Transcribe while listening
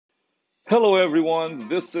Hello, everyone.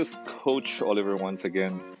 This is Coach Oliver once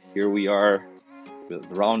again. Here we are with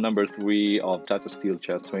round number three of Tata Steel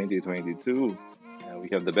Chess 2022. We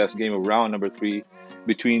have the best game of round number three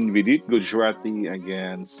between Vidit Gujarati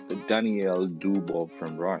against Daniel Dubov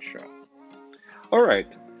from Russia. All right,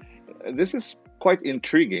 this is quite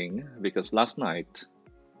intriguing because last night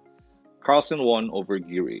Carlsen won over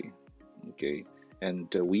Giri. Okay, and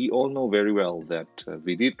we all know very well that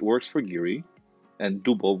Vidit works for Giri and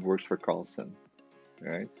Dubov works for Carlsen.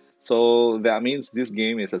 Right? So that means this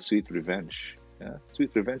game is a sweet revenge. Yeah?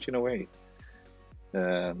 Sweet revenge in a way.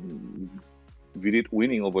 Um, Vidit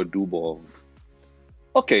winning over Dubov.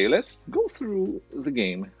 Okay, let's go through the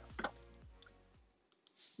game.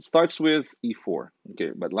 Starts with e4.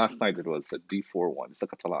 Okay, but last night it was a d4-1. It's a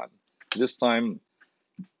Catalan. This time,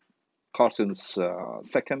 Carlsen's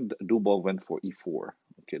second, Dubov went for e4.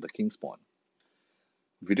 Okay, the king's pawn.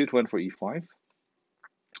 Vidit went for e5.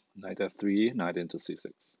 Knight f3, knight into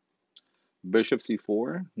c6. Bishop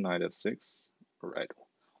c4, knight f6. Right.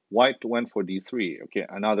 White went for d3. Okay,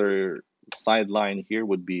 another sideline here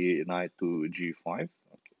would be knight to g5.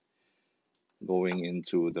 Okay. Going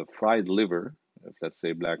into the fried liver, if let's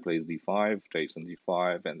say black plays d5, takes on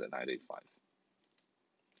d5, and then knight a5.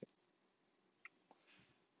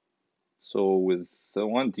 So with the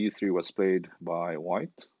one d3 was played by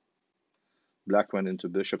white. Black went into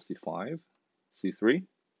bishop c5, c3,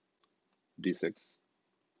 d6.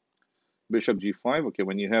 Bishop g5. Okay,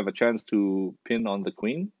 when you have a chance to pin on the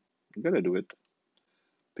queen, you gotta do it.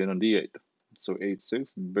 Pin on d8. So h6,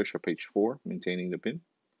 bishop h4, maintaining the pin.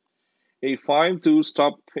 a5 to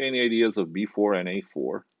stop any ideas of b4 and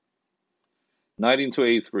a4. Knight into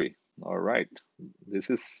a3. All right. This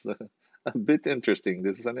is a bit interesting.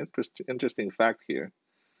 This is an interesting fact here.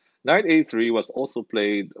 Knight a3 was also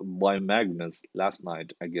played by Magnus last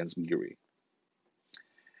night against Giri.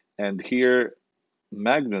 And here,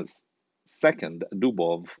 Magnus' second,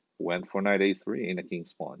 Dubov, went for knight a3 in a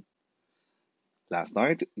king's pawn. Last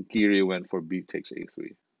night, Giri went for b takes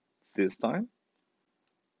a3. This time,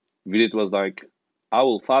 Vidit was like, I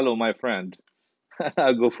will follow my friend.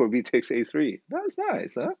 I'll go for b takes a3. That's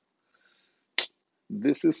nice, huh?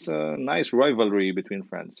 This is a nice rivalry between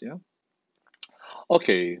friends, yeah?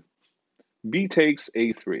 Okay, b takes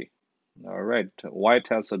a3. All right, white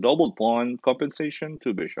has a double pawn compensation,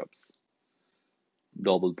 two bishops.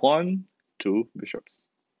 Double pawn, two bishops.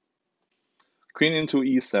 Queen into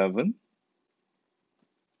e7.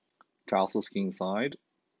 Castle's king side.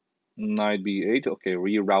 Knight b8. Okay,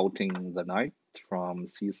 rerouting the knight from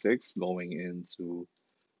c6 going into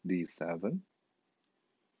d7.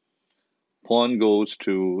 Pawn goes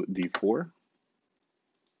to d4.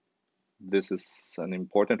 This is an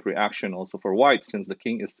important reaction also for white since the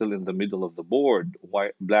king is still in the middle of the board.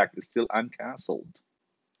 Black is still uncastled.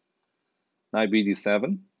 Knight b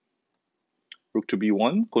d7. Rook to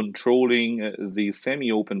b1, controlling the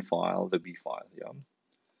semi-open file, the b file. Yeah.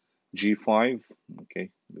 g5.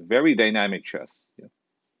 Okay, very dynamic chess. Yeah.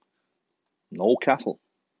 No castle.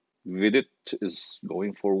 Vid-it is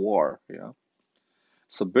going for war. Yeah.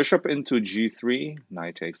 So bishop into g3,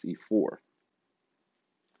 knight takes e4.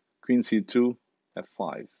 Queen c2,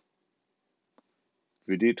 f5.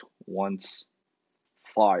 Vid-it wants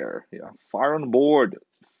fire. Yeah, fire on board.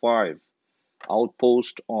 5.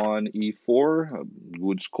 Outpost on e4.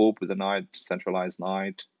 Good scope with the knight, centralized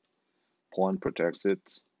knight. Pawn protects it.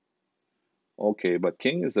 Okay, but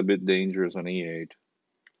king is a bit dangerous on e8.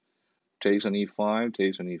 Takes on e5,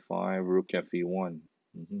 takes on e5, rook fe1.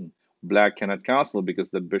 Black cannot castle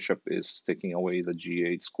because the bishop is taking away the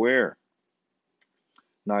g8 square.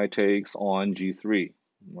 Knight takes on g3.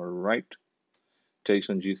 All right. Takes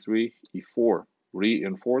on g3, e4.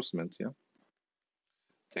 Reinforcement, yeah.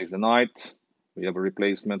 Takes the knight. We have a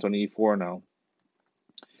replacement on e4 now.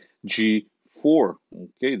 g4.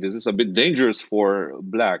 Okay, this is a bit dangerous for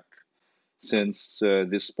black since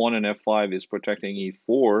this pawn on f5 is protecting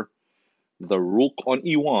e4. The rook on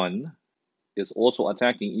e1 is also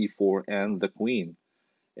attacking e4 and the queen.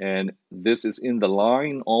 And this is in the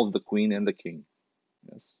line of the queen and the king.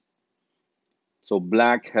 Yes. So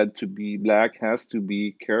black has to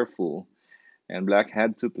be careful, and black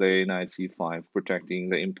had to play knight c5, protecting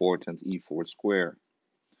the important e4 square.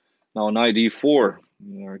 Now knight e4.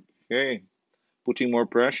 Okay, putting more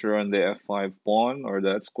pressure on the f5 pawn or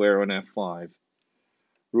that square on f5.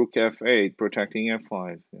 Rook f8, protecting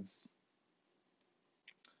f5. Yes.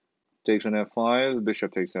 Takes on f5,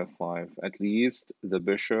 bishop takes f5. At least the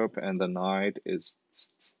bishop and the knight is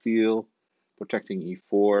still protecting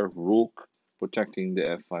e4, rook protecting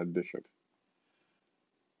the f5 bishop.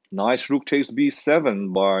 Nice rook takes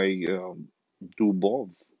b7 by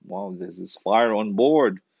Dubov. Wow, this is fire on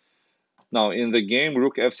board. Now, in the game,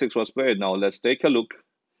 rook f6 was played. Now, let's take a look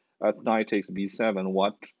at knight takes b7.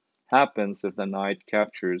 What happens if the knight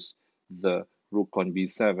captures the rook on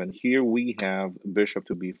b7? Here we have bishop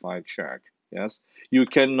to b5 check. Yes, you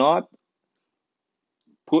cannot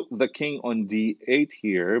put the king on d8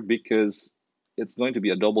 here because it's going to be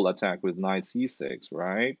a double attack with knight c6,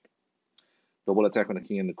 right? Double attack on the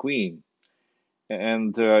king and the queen.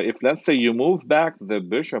 And if, let's say, you move back the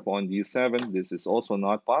bishop on d7, this is also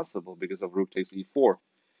not possible because of rook takes e4.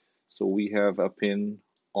 So we have a pin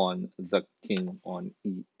on the king on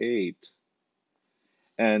e8.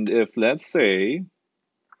 And if, let's say,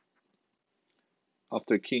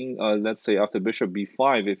 after king, let's say after bishop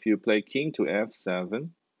b5, if you play king to f7,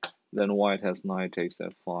 then white has knight takes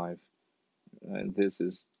f5. And this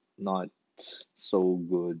is not so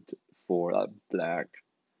good for black.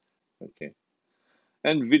 Okay.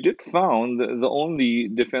 And Vid-it found the only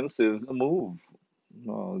defensive move.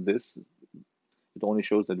 This it only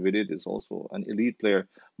shows that Vid-it is also an elite player.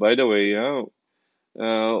 By the way,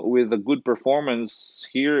 with a good performance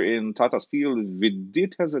here in Tata Steel,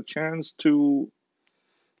 Vid-it has a chance to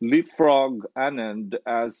leapfrog Anand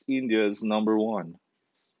as India's number one.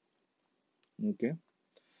 Okay,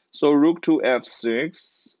 so rook to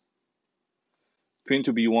f6, queen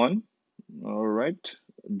to b1. All right,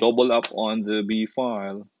 double up on the b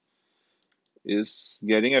file is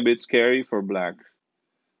getting a bit scary for black.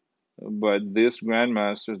 But these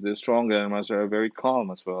grandmasters, these strong grandmasters, are very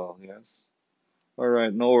calm as well. Yes. All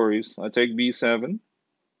right, no worries. I take b7.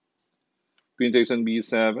 Queen takes on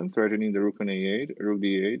b7, threatening the rook on a8. Rook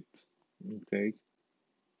d8. Okay.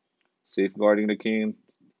 Safeguarding the king.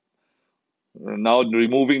 Now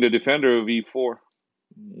removing the defender of e4. All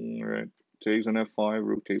right. Takes on f5.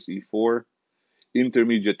 Rook takes e4.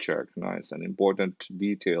 Intermediate check. Nice. An important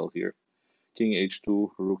detail here. King h2.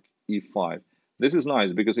 Rook e5. This is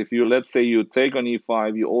nice because if you, let's say you take on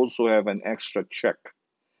e5, you also have an extra check.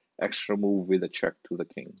 Extra move with a check to the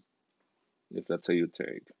king. If, let's say, you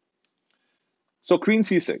take. So queen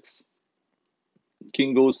c6.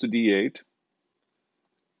 King goes to d8.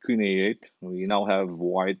 Queen a8. We now have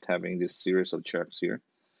white having this series of checks here.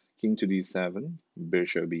 King to d7.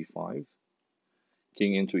 Bishop b5.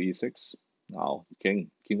 King into e6. Now king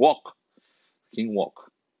walk. King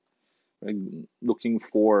walk. Looking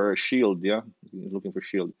for shield, yeah? Looking for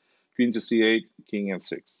shield. Queen to c8. King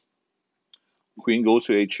f6. Queen goes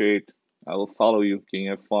to h8. I will follow you.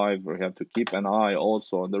 King f5. We have to keep an eye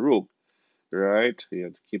also on the rook. Right? You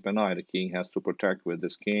have to keep an eye. The king has to protect with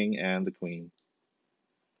this king and the queen.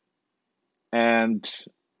 And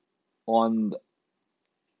on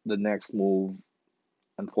the next move,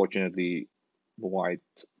 unfortunately, white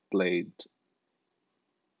played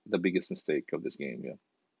the biggest mistake of this game. Yeah,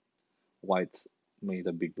 white made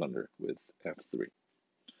a big blunder with f3.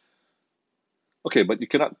 Okay, but you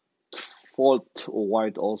cannot fault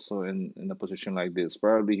white also in a position like this.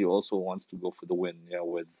 Probably he also wants to go for the win. Yeah,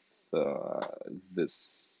 with uh,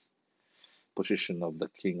 this position of the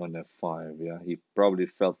king on f5. Yeah, he probably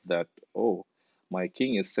felt that, oh, my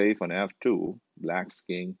king is safe on f2. Black's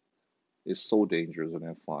king is so dangerous on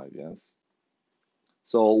f5. Yes.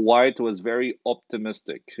 So white was very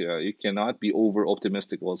optimistic. You cannot be over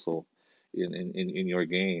optimistic also in your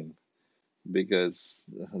game because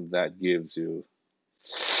that gives you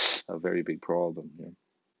a very big problem here.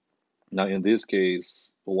 Now in this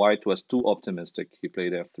case, white was too optimistic. He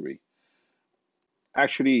played f3.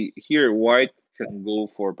 Actually, here white can go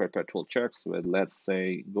for perpetual checks with, let's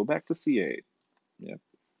say, go back to c8. Yeah,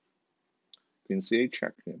 queen c8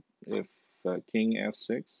 check. Yeah. If king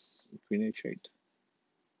f6, queen h8.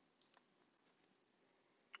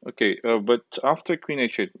 Okay, but after queen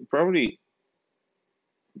h8, probably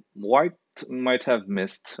white might have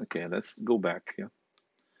missed. Okay, let's go back. Yeah,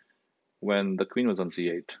 when the queen was on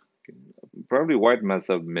c8, okay. Probably white must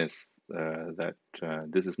have missed that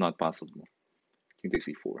this is not possible. King takes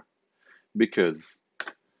e4 because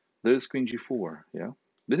there's queen g4. Yeah,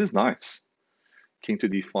 this is nice. King to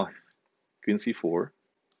d5, queen c4,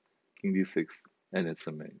 king d6, and it's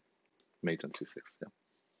a mate on c6.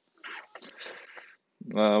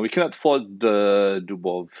 Yeah. We cannot fault the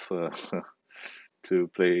Dubov to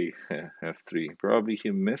play f3. Probably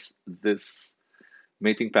he missed this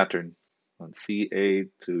mating pattern on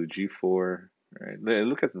c8 to g4. Right.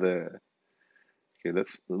 Look at the. Okay,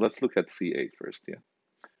 let's look at c8 first. Yeah,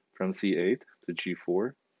 from c8 to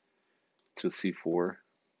g4 to c4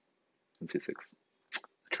 and c6.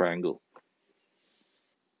 Triangle.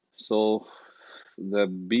 So the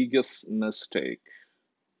biggest mistake.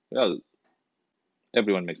 Well,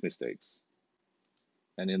 everyone makes mistakes,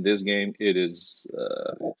 and in this game, it is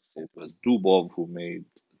Dubov who made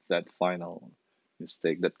that final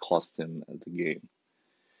mistake that cost him the game.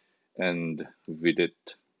 And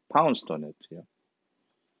Vid-it pounced on it. Yeah,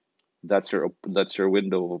 that's your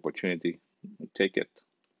window of opportunity. Take it.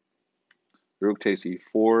 Rook takes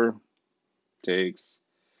e4, takes.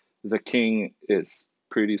 The king is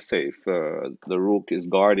pretty safe. The rook is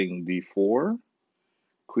guarding d4.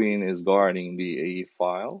 Queen is guarding the a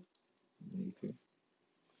file. Okay.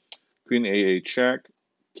 Queen a8 check.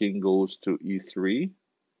 King goes to e3.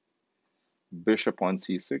 Bishop on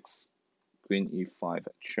c6. Queen e5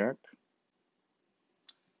 check.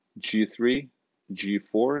 g3,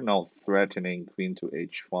 g4. Now threatening queen to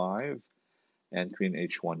h5 and queen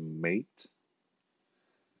h1 mate.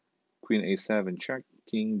 Queen a7 check.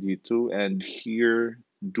 King d2. And here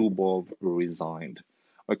Dubov resigned.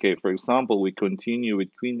 Okay, for example, we continue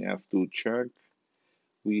with queen f2 check.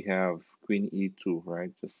 We have queen e2,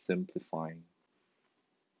 right? Just simplifying.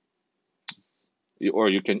 Or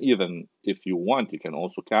you can even, if you want, you can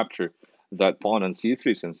also capture that pawn on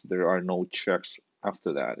c3 since there are no checks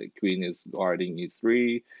after that. The queen is guarding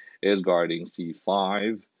e3, is guarding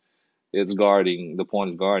c5, the pawn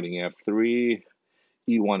is guarding f3,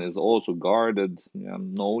 e1 is also guarded,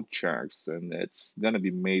 no checks, and it's gonna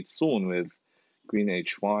be made soon with queen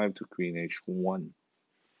h5 to queen h1.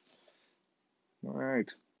 All right.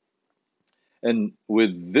 And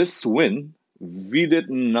with this win, Vid-it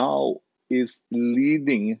now is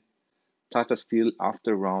leading Tata Steel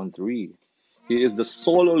after round 3. He is the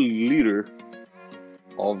solo leader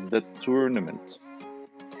of the tournament.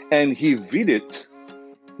 And he Vid-it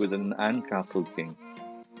with an uncastled king.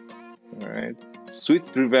 Alright. Sweet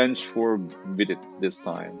revenge for Vid-it this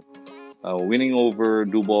time. Winning over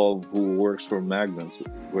Dubov, who works for Magnus,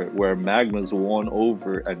 where Magnus won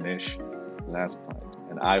over Anish last time.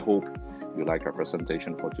 And I hope you like our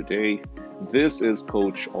presentation for today. This is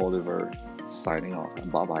Coach Oliver signing off.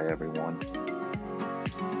 Bye bye, everyone.